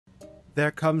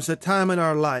There comes a time in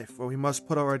our life where we must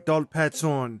put our adult pets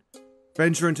on,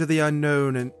 venture into the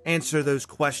unknown, and answer those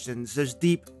questions, those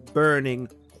deep, burning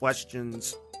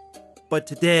questions. But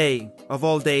today, of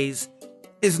all days,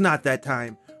 is not that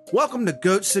time. Welcome to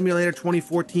Goat Simulator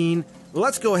 2014.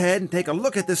 Let's go ahead and take a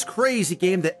look at this crazy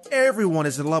game that everyone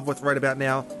is in love with right about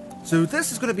now. So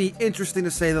this is going to be interesting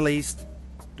to say the least.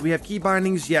 Do we have key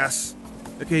bindings? Yes.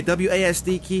 Okay,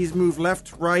 WASD keys move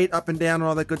left, right, up and down, and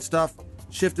all that good stuff.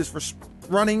 Shift is for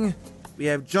running. We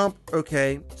have jump.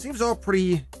 Okay. Seems all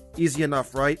pretty easy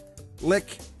enough, right?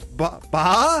 Lick.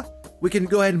 Bah? We can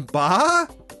go ahead and bah?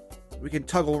 We can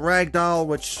toggle ragdoll,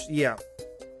 which, yeah.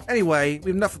 Anyway,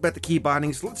 we have enough about the key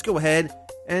bindings. Let's go ahead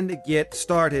and get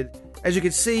started. As you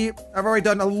can see, I've already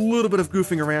done a little bit of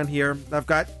goofing around here. I've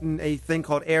gotten a thing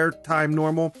called airtime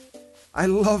normal. I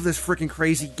love this freaking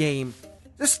crazy game.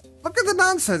 Just look at the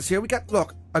nonsense here. We got,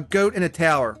 look, a goat in a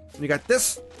tower. And you got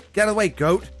this. Get out of the way,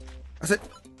 goat. I said,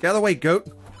 get out of the way, goat.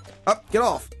 Up, get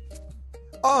off.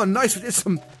 Oh, nice.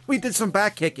 We did some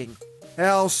back kicking.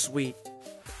 Hell, sweet.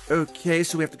 Okay,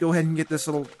 so we have to go ahead and get this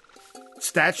little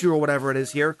statue or whatever it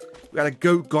is here. We got a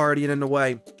goat guardian in the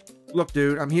way. Look,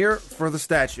 dude, I'm here for the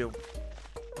statue.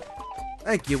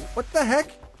 Thank you. What the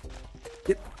heck?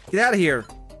 Get out of here.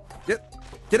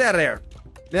 Get out of there.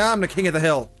 Now I'm the king of the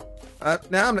hill.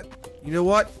 You know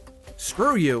what?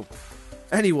 Screw you.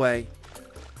 Anyway,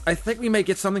 I think we may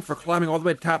get something for climbing all the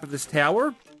way to the top of this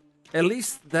tower. At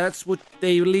least that's what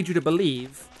they lead you to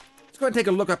believe. Let's go ahead and take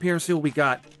a look up here and see what we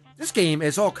got. This game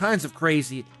is all kinds of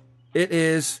crazy. It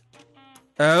is...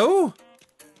 Oh?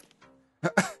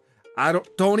 I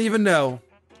don't even know.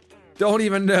 Don't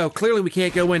even know. Clearly we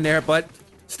can't go in there, but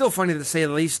still funny to say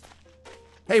the least.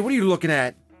 Hey, what are you looking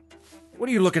at? What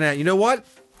are you looking at? You know what?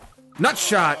 Nut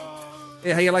shot.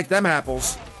 Yeah, how you like them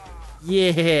apples?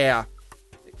 Yeah.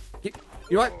 You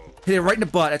know what? Hit it right in the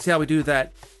butt. That's how we do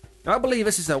that. Now, I believe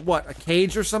this is a, what? A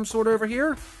cage or some sort over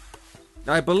here?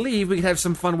 Now, I believe we can have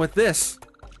some fun with this.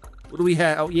 What do we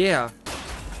have? Oh, yeah.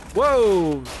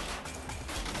 Whoa.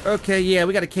 Okay, yeah,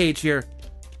 we got a cage here.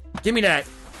 Give me that.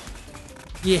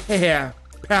 Yeah.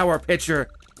 Power pitcher.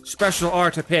 Special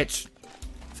art to pitch.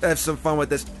 Let's have some fun with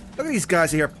this. Look at these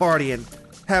guys here partying.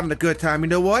 Having a good time. You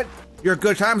know what? Your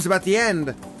good time's about to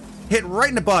end. Hit right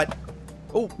in the butt.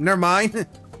 Oh, never mind.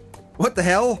 What the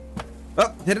hell?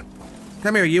 Oh, hit it.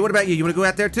 Come here, you. What about you? You want to go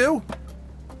out there too?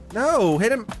 No,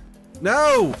 hit him.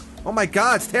 No. Oh my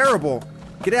God, it's terrible.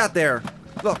 Get out there.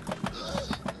 Look.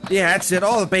 Yeah, that's it.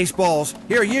 All the baseballs.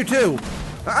 Here, you too.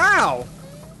 Ow.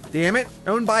 Damn it.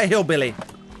 Owned by a hillbilly.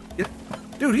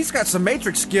 Dude, he's got some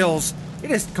Matrix skills. He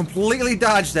just completely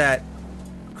dodged that.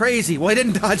 Crazy. Well, he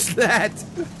didn't dodge that.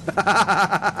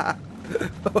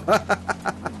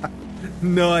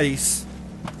 Nice.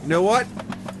 You know what?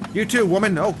 You too,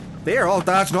 woman. Oh, they're all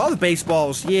dodging all the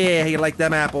baseballs. Yeah, you like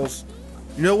them apples.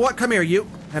 You know what? Come here, you.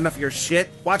 Enough of your shit.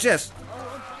 Watch this.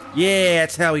 Yeah,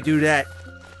 that's how we do that.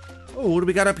 Oh, what do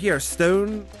we got up here?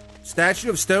 Statue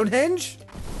of Stonehenge?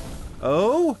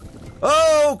 Oh?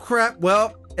 Oh, crap.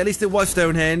 Well, at least it was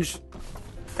Stonehenge.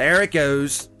 There it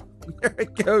goes. There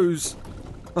it goes.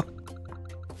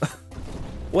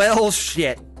 Well,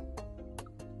 shit.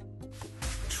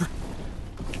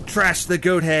 Trash the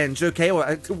goat henge. Okay,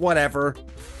 well, whatever.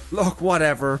 Look,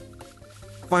 whatever.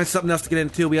 Find something else to get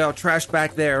into. We all trashed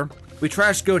back there. We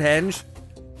trashed goat henge.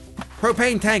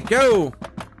 Propane tank, go!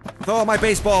 With all my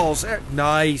baseballs.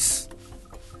 Nice.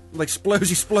 Like,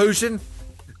 explosion.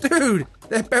 Dude,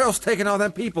 that barrel's taking all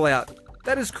them people out.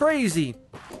 That is crazy.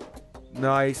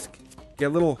 Nice. Get a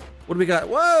little... What do we got?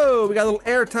 Whoa! We got a little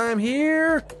airtime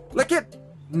here. Lick it.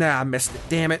 Nah, I missed it.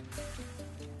 Damn it.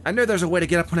 I know there's a way to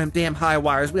get up on them damn high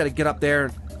wires. We gotta get up there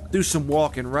and do some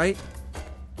walking, right?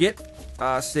 Get.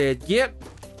 I said get.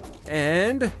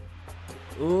 And...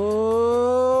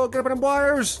 Oh, get up on them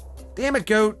wires. Damn it,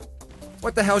 goat.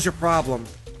 What the hell's your problem?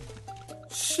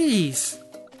 Jeez.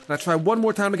 Can I try one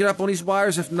more time to get up on these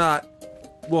wires? If not,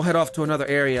 we'll head off to another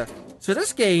area. So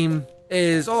this game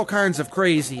is all kinds of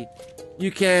crazy. You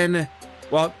can...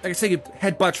 Well, I can say you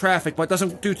headbutt traffic, but it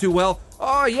doesn't do too well.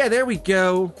 Oh, yeah, there we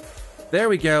go. There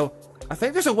we go. I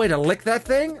think there's a way to lick that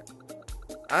thing.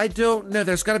 I don't know.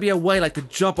 There's got to be a way, like, to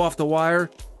jump off the wire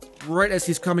right as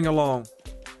he's coming along.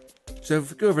 So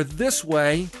if we go over this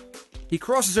way, he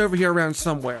crosses over here around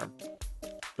somewhere.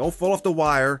 Don't fall off the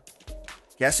wire.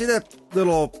 Yeah, see that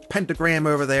little pentagram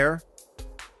over there?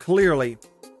 Clearly.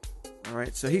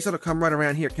 Alright, so he's going to come right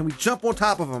around here. Can we jump on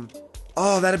top of him?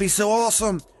 Oh, that'd be so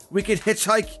awesome. We could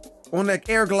hitchhike on that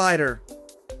air glider.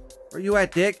 Where you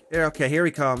at, Dick? Okay, here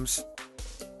he comes.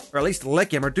 Or at least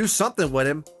lick him, or do something with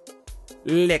him.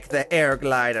 Lick the air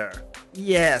glider.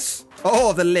 Yes.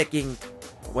 Oh, the licking.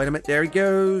 Wait a minute. There he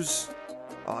goes.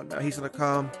 Oh, no. He's gonna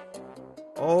come.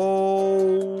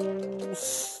 Oh.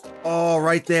 Oh,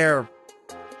 right there.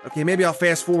 Okay, maybe I'll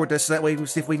fast forward this so that way we can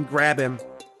see if we can grab him.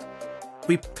 If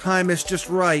we time this just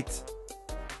right.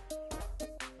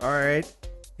 Alright.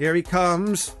 Here he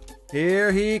comes.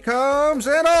 Here he comes.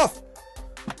 And off!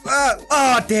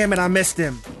 Oh, damn it. I missed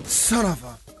him. Son of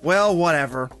a... Well,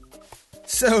 whatever.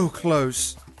 So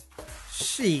close.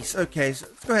 Jeez. Okay, so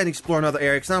let's go ahead and explore another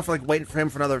area, because I don't feel like waiting for him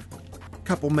for another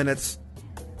couple minutes.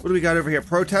 What do we got over here?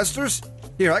 Protesters?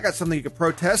 Here, I got something you can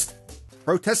protest.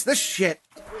 Protest this shit.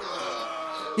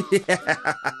 Yeah.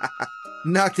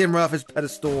 Knocked him off his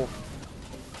pedestal.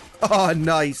 Oh,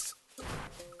 nice.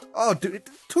 Oh, dude, it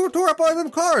tore up all of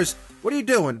them cars. What are you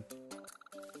doing?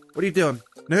 What are you doing?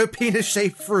 No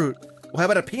penis-shaped fruit. Well, how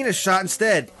about a penis shot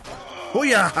instead?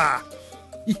 Hoo-yah!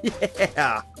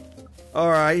 Yeah!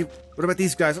 Alright, what about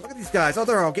these guys? Look at these guys. Oh,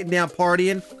 they're all getting down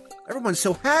partying. Everyone's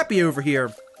so happy over here.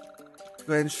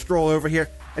 Go ahead and stroll over here.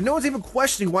 And no one's even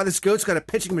questioning why this goat's got a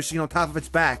pitching machine on top of its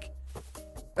back.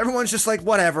 Everyone's just like,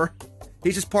 whatever.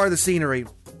 He's just part of the scenery.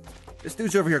 This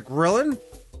dude's over here grilling.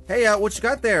 Hey, what you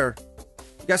got there?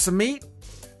 You got some meat?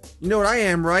 You know what I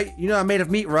am, right? You know I'm made of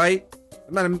meat, right?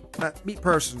 I'm not a meat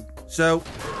person. So,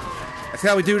 that's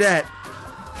how we do that.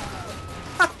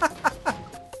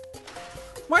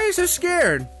 Why are you so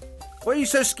scared? Why are you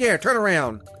so scared? Turn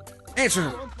around.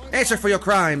 Answer. Answer for your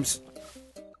crimes.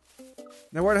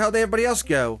 Now where the hell did everybody else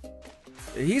go?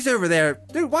 He's over there.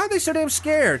 Dude, why are they so damn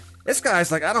scared? This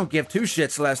guy's like, I don't give two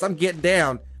shits, Celeste. I'm getting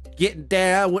down. Getting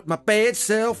down with my bad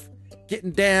self.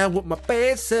 Getting down with my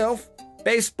bad self.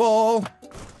 Baseball.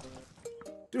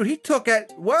 Dude, he took it.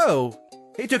 Whoa.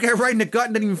 He took it right in the gut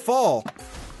and didn't even fall.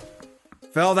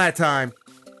 Fell that time.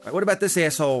 Right, what about this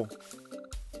asshole?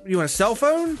 You want a cell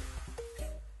phone?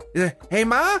 Hey,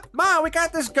 Ma? Ma, we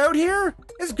got this goat here?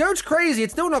 This goat's crazy.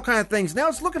 It's doing all kind of things. Now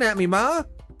it's looking at me, Ma.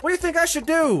 What do you think I should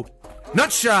do?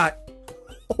 Nut shot.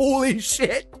 Holy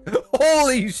shit.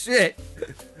 Holy shit.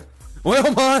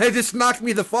 Well, Ma, it just knocked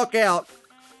me the fuck out.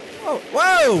 Oh,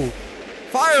 whoa.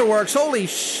 Fireworks. Holy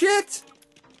shit.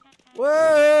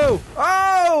 Whoa.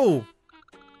 Oh.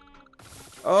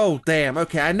 Oh, damn.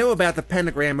 Okay, I know about the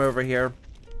pentagram over here.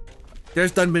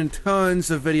 There's been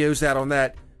tons of videos out on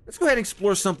that. Let's go ahead and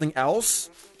explore something else.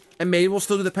 And maybe we'll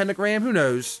still do the pentagram. Who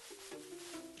knows?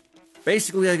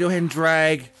 Basically, I go ahead and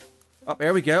drag. Oh,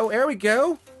 there we go. There we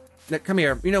go. Now, come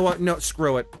here. You know what? No,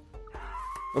 screw it.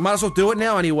 We might as well do it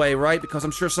now anyway, right? Because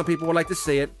I'm sure some people would like to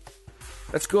see it.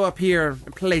 Let's go up here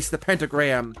and place the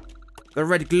pentagram. The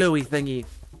red glowy thingy.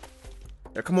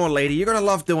 Now, come on, lady. You're gonna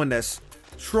love doing this.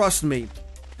 Trust me.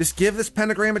 Just give this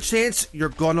pentagram a chance. You're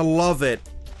gonna love it.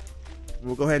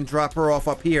 We'll go ahead and drop her off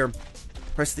up here.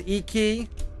 Press the E key.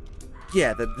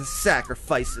 Yeah, the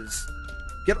sacrifices.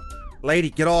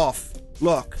 Lady, get off.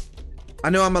 Look.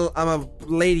 I know I'm a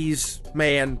ladies'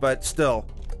 man, but still.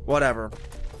 Whatever.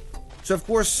 So, of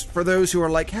course, for those who are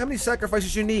like, how many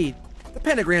sacrifices you need? The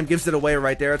pentagram gives it away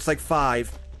right there. It's like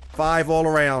 5. 5 all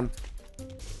around.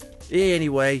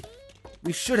 Anyway,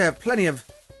 we should have plenty of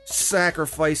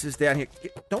sacrifices down here.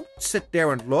 Don't sit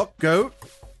there and look, goat.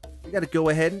 You gotta go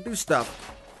ahead and do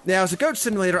stuff. Now, as a goat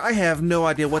simulator, I have no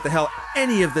idea what the hell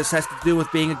any of this has to do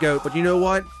with being a goat, but you know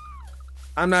what?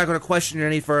 I'm not gonna question it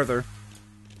any further.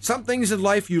 Some things in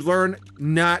life you learn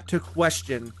not to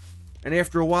question. And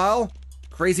after a while,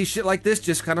 crazy shit like this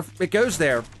just kind of, it goes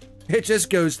there. It just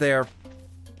goes there.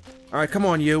 Alright, come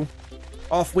on, you.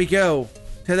 Off we go.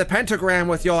 To the pentagram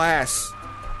with your ass.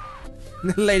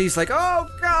 And the lady's like, oh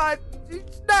god,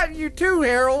 it's not you too,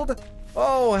 Harold.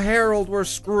 Oh, Harold, we're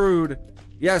screwed.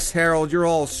 Yes, Harold, you're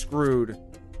all screwed.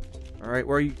 Alright,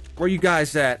 where you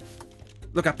guys at?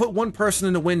 Look, I put one person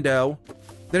in the window,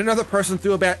 then another person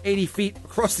threw about 80 feet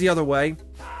across the other way.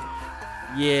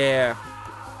 Yeah.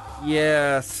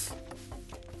 Yes.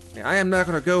 I am not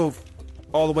gonna go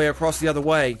all the way across the other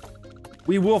way.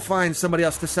 We will find somebody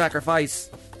else to sacrifice.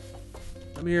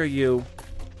 Come here, you.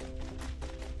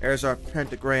 There's our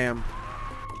pentagram.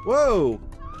 Whoa!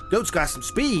 Goat's got some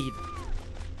speed.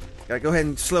 Gotta go ahead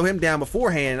and slow him down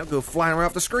beforehand. I'll go flying right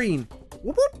off the screen.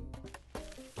 Whoop whoop.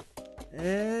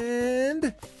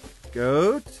 And...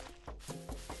 Goat.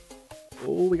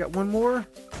 Oh, we got one more.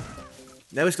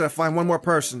 Now he's gotta find one more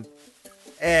person.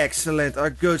 Excellent. Our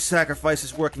goat sacrifice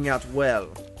is working out well.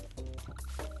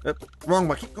 Wrong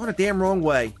way. Keep going the damn wrong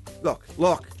way. Look,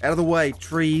 look. Out of the way,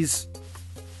 trees.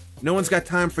 No one's got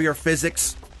time for your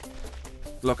physics.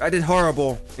 Look, I did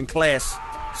horrible in class.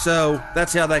 So,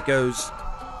 that's how that goes.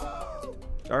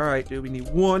 Alright, dude, we need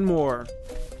one more.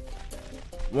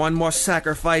 One more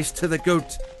sacrifice to the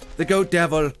goat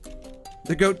devil.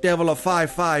 the goat devil of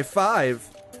 555.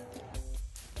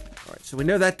 Alright, so we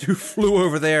know that dude flew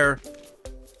over there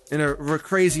in a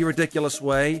crazy, ridiculous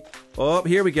way. Oh,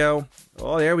 here we go.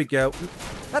 Oh, there we go.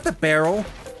 Not the barrel.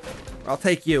 I'll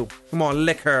take you. Come on,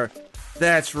 lick her.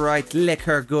 That's right, lick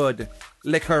her good.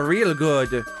 Lick her real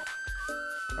good.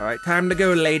 Alright, time to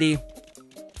go, lady.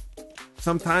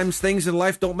 Sometimes things in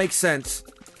life don't make sense.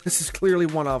 This is clearly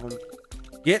one of them.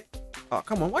 Get. Oh,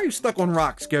 come on. Why are you stuck on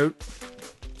rocks, goat?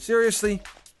 Seriously?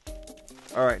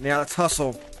 Alright, now let's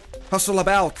hustle. Hustle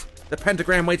about. The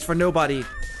pentagram waits for nobody.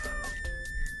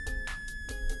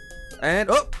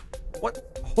 And, oh!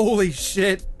 What? Holy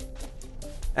shit.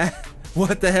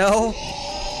 What the hell?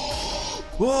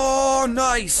 Whoa,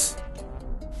 nice!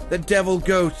 The devil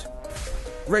goat.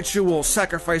 Ritual,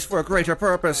 sacrifice for a greater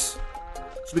purpose.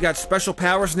 So we got special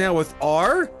powers now with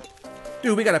R?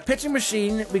 Dude, we got a pitching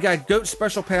machine. We got goat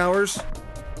special powers.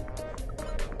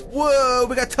 Whoa,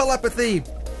 we got telepathy.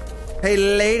 Hey,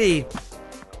 lady.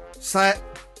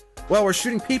 Well, we're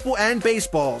shooting people and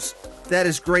baseballs. That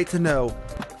is great to know.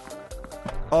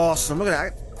 Awesome. Look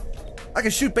at that. I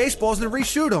can shoot baseballs and then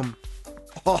reshoot them.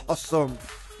 Awesome.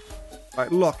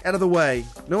 Alright, look. Out of the way.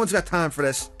 No one's got time for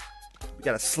this. We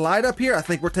got a slide up here. I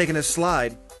think we're taking this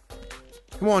slide.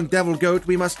 Come on, devil goat.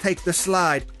 We must take the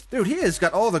slide. Dude, he has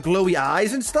got all the glowy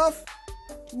eyes and stuff.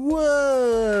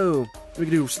 Whoa. We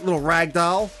can do a little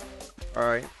ragdoll.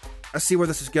 Alright. I see where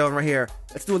this is going right here.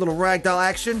 Let's do a little ragdoll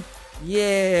action.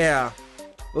 Yeah.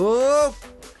 Oh.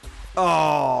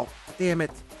 Oh. Damn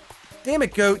it. Damn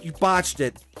it, goat. You botched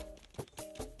it.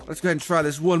 Let's go ahead and try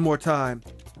this one more time.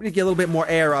 We need to get a little bit more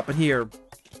air up in here.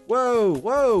 Whoa.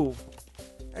 Whoa.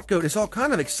 That goat is all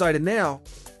kind of excited now.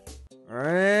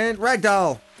 Alright.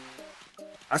 Ragdoll.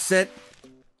 I said...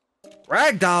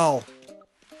 Ragdoll.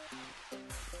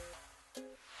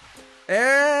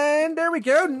 And there we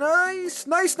go. Nice,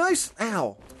 nice, nice.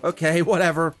 Ow. Okay,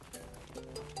 whatever.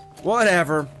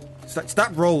 Whatever.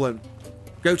 Stop rolling.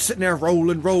 Goat's sitting there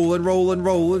rolling, rolling, rolling,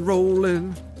 rolling,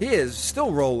 rolling. He is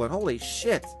still rolling. Holy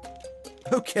shit.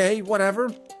 Okay,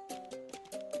 whatever.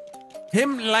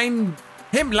 Him line.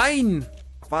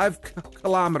 5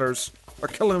 kilometers. Or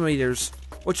kilometers.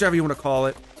 Whichever you want to call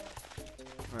it.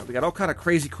 Alright, we got all kind of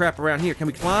crazy crap around here. Can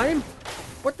we climb?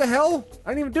 What the hell?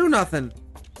 I didn't even do nothing.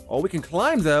 Oh, we can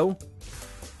climb, though.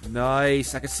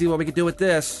 Nice. I can see what we can do with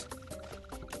this.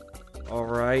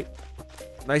 Alright.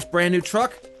 Nice brand new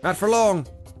truck. Not for long.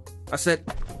 I said,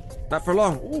 not for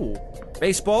long. Ooh.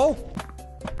 Baseball?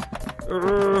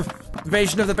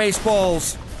 Invasion of the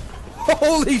baseballs.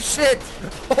 Holy shit!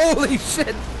 Holy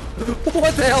shit!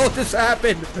 What the hell just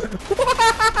happened?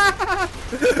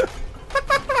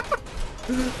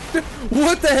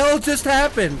 What the hell just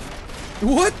happened?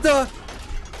 What the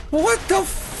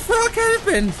fuck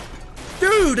happened?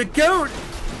 Dude, a goat!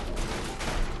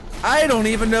 I don't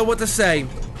even know what to say.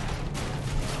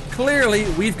 Clearly,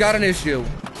 we've got an issue.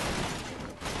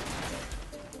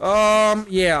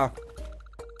 Yeah.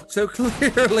 So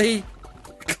clearly...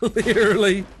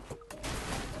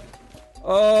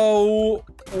 Oh,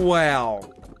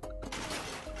 wow.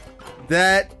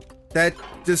 That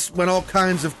just went all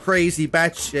kinds of crazy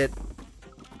batshit.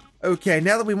 Okay,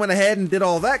 now that we went ahead and did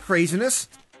all that craziness,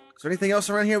 is there anything else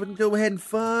around here we can go ahead and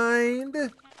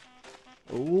find?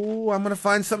 Oh, I'm gonna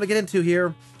find something to get into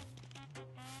here.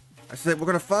 I said we're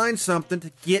gonna find something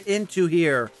to get into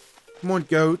here. Come on,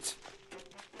 goat.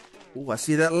 Oh, I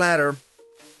see that ladder.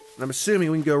 And I'm assuming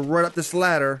we can go right up this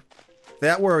ladder.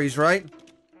 That worries, right?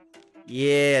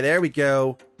 Yeah, there we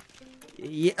go.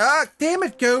 Yeah. Ah, damn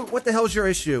it, goat. What the hell's your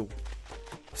issue?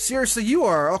 Seriously, you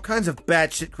are all kinds of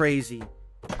batshit crazy.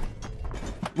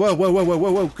 Whoa, whoa, whoa, whoa,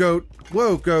 whoa, whoa, goat.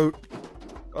 Whoa, goat.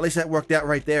 Well, at least that worked out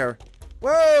right there.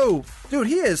 Whoa! Dude,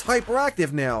 he is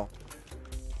hyperactive now.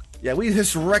 Yeah, we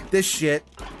just wrecked this shit.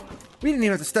 We didn't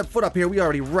even have to step foot up here. We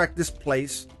already wrecked this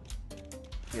place.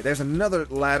 Yeah, there's another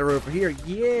ladder over here.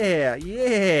 Yeah,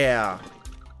 yeah.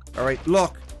 Alright,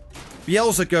 look.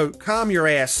 Beelzegoat, calm your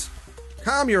ass.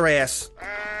 Calm your ass.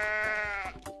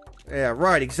 Yeah,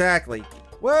 right, exactly.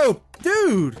 Whoa,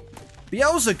 dude!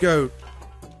 Beelzegoat.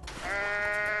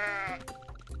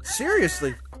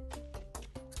 Seriously.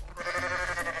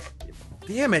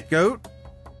 Damn it, goat.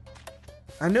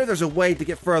 I know there's a way to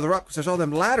get further up because there's all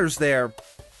them ladders there.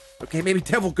 Okay, maybe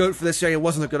Devil Goat for this area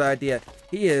wasn't a good idea.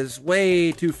 He is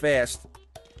way too fast.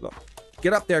 Look,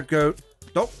 get up there, goat.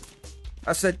 Don't.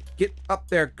 I said, get up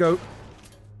there, goat.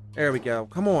 There we go.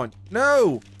 Come on.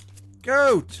 No!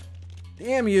 Goat!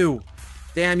 Damn you.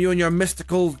 Damn you and your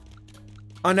mystical,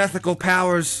 unethical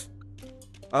powers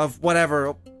of whatever.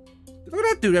 Look at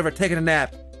that dude ever taking a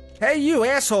nap. Hey, you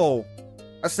asshole!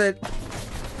 I said,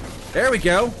 there we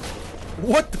go.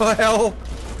 What the hell?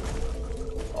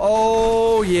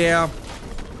 Oh, yeah.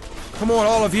 Come on,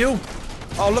 all of you.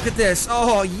 Oh, look at this.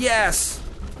 Oh, yes.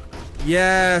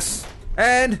 Yes.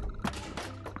 And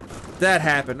that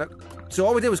happened. So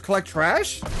all we did was collect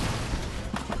trash?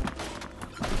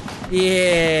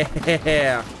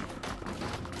 Yeah.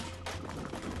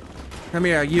 Come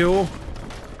here, you.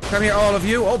 Come here, all of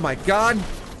you. Oh, my God.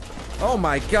 Oh,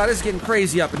 my God. This is getting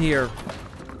crazy up in here.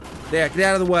 There, get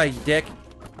out of the way, you dick.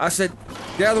 I said,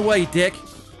 get out of the way, you dick.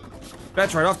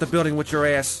 That's right, off the building with your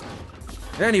ass.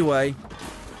 Anyway,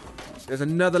 there's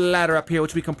another ladder up here,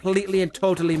 which we completely and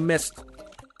totally missed.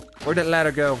 Where'd that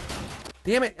ladder go?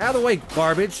 Damn it, out of the way,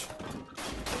 garbage.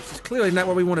 This is clearly not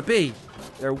where we want to be.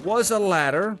 There was a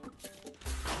ladder.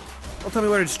 Don't tell me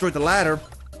where to destroy the ladder.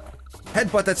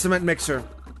 Headbutt that cement mixer.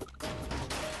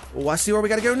 Oh, I see where we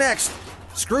gotta go next.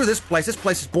 Screw this place. This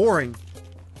place is boring.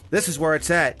 This is where it's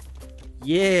at.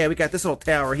 Yeah, we got this little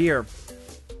tower here.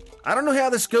 I don't know how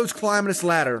this goat's climbing this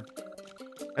ladder.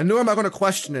 And nor am I going to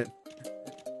question it.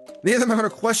 Neither am I going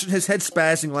to question his head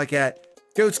spazzing like that.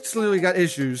 Goat's clearly got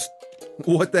issues.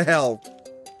 What the hell?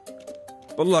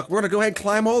 But look, we're going to go ahead and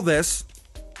climb all this.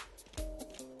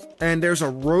 And there's a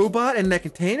robot in that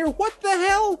container? What the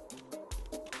hell?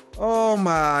 Oh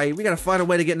my, we got to find a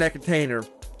way to get in that container.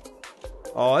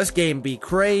 Oh, this game be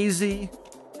crazy.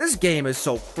 This game is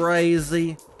so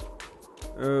crazy.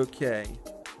 Okay.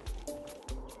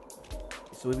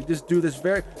 So we just do this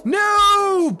very...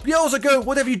 No! Beelzegoat,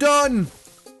 what have you done?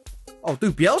 Oh,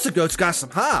 dude, Beelzegoat's got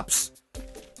some hops.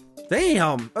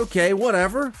 Damn. Okay,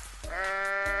 whatever.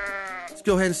 Let's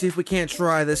go ahead and see if we can't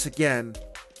try this again.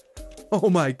 Oh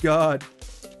my God.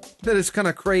 That is kind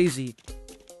of crazy.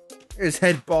 His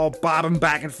head ball bobbing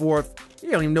back and forth.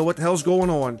 You don't even know what the hell's going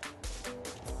on.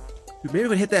 Dude, maybe we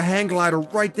can hit that hang glider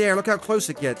right there. Look how close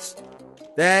it gets.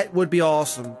 That would be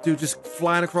awesome. Dude, just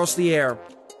flying across the air.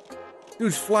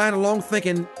 Dude's flying along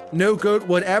thinking no goat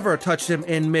would ever touch him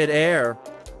in mid-air.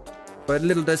 But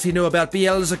little does he know about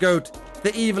Beelzegoat,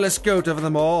 the evilest goat of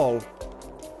them all.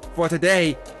 For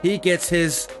today, he gets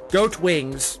his goat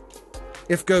wings.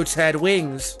 If goats had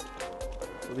wings.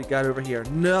 What we got over here?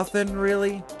 Nothing,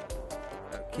 really?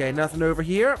 Okay, nothing over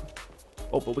here.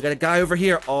 Oh, but we got a guy over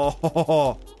here.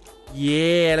 Oh,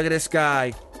 yeah, look at this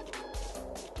guy.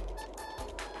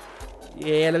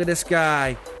 Yeah, look at this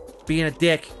guy. Being a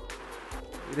dick.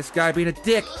 Look at this guy being a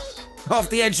dick. Off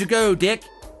the edge you go, dick.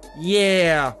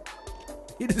 Yeah.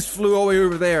 He just flew all the way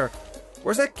over there.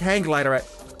 Where's that hang glider at?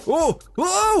 Oh!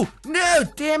 Oh! No!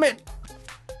 Damn it!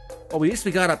 Oh, at least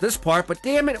we got up this part, but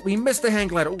damn it, we missed the hang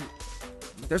glider. Ooh,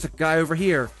 there's a guy over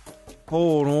here.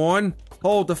 Hold on.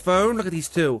 Hold the phone. Look at these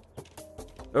two.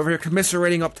 Over here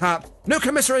commiserating up top. No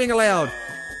commiserating allowed!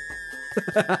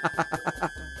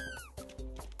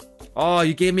 Oh,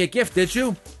 you gave me a gift, did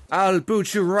you? I'll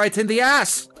boot you right in the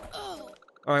ass!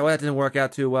 Alright, well, that didn't work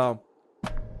out too well.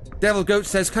 Devil Goat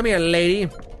says, come here, lady.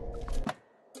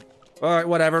 Alright,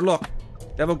 whatever, look.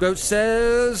 Devil Goat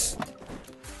says...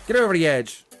 Get over the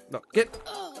edge. No, get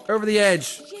over the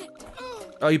edge.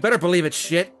 Oh, you better believe it's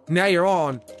shit. Now you're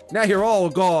on. Now you're all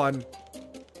gone.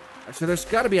 So there's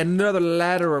got to be another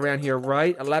ladder around here,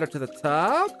 right? A ladder to the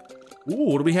top?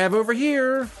 Ooh, what do we have over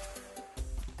here?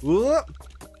 Ooh,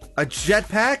 a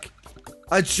jetpack?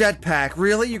 A jetpack.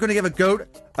 Really? You're gonna give a goat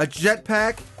a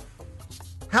jetpack?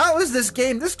 How is this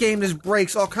game? This game just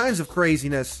breaks all kinds of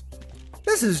craziness.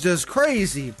 This is just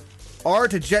crazy. R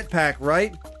to jetpack,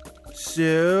 right?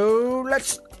 So,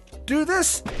 let's do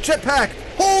this. Jetpack!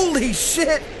 Holy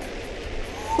shit!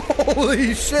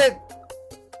 Holy shit!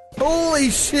 Holy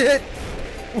shit!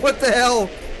 What the hell?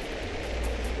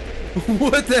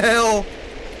 What the hell?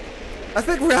 I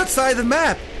think we're outside the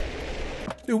map.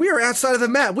 Dude, we are outside of the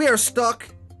map. We are stuck.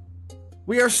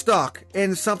 We are stuck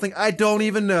in something I don't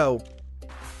even know.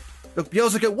 Look,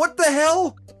 Beelzegoat, what the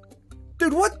hell?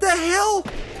 Dude, what the hell?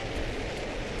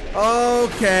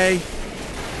 Okay.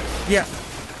 Yeah,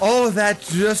 all of that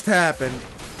just happened.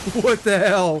 What the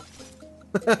hell?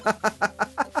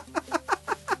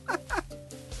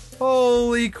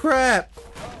 Holy crap.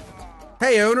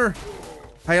 Hey, owner.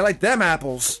 How you like them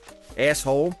apples,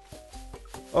 asshole?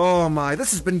 Oh my,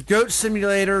 this has been Goat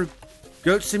Simulator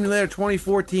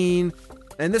 2014,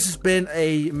 and this has been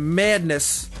a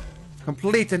madness,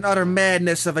 complete and utter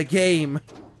madness of a game.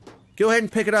 Go ahead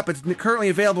and pick it up. It's currently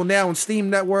available now on Steam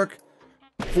Network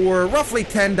for roughly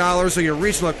 $10 or your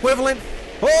regional equivalent.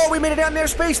 Oh, we made it down there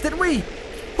space, didn't we?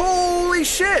 Holy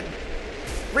shit!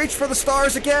 Reach for the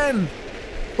stars again!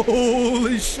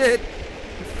 Holy shit!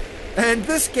 And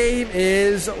this game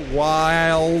is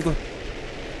wild.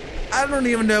 I don't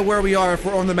even know where we are if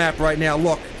we're on the map right now.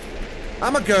 Look,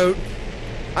 I'm a goat.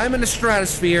 I'm in the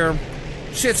stratosphere.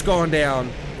 Shit's going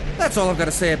down. That's all I've got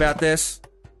to say about this.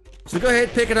 So go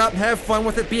ahead, pick it up, have fun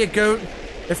with it, be a goat.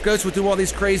 If goats would do all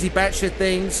these crazy batshit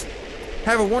things.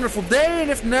 Have a wonderful day,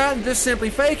 and if not, just simply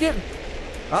fake it.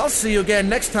 I'll see you again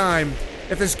next time,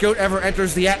 if this goat ever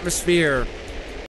enters the atmosphere.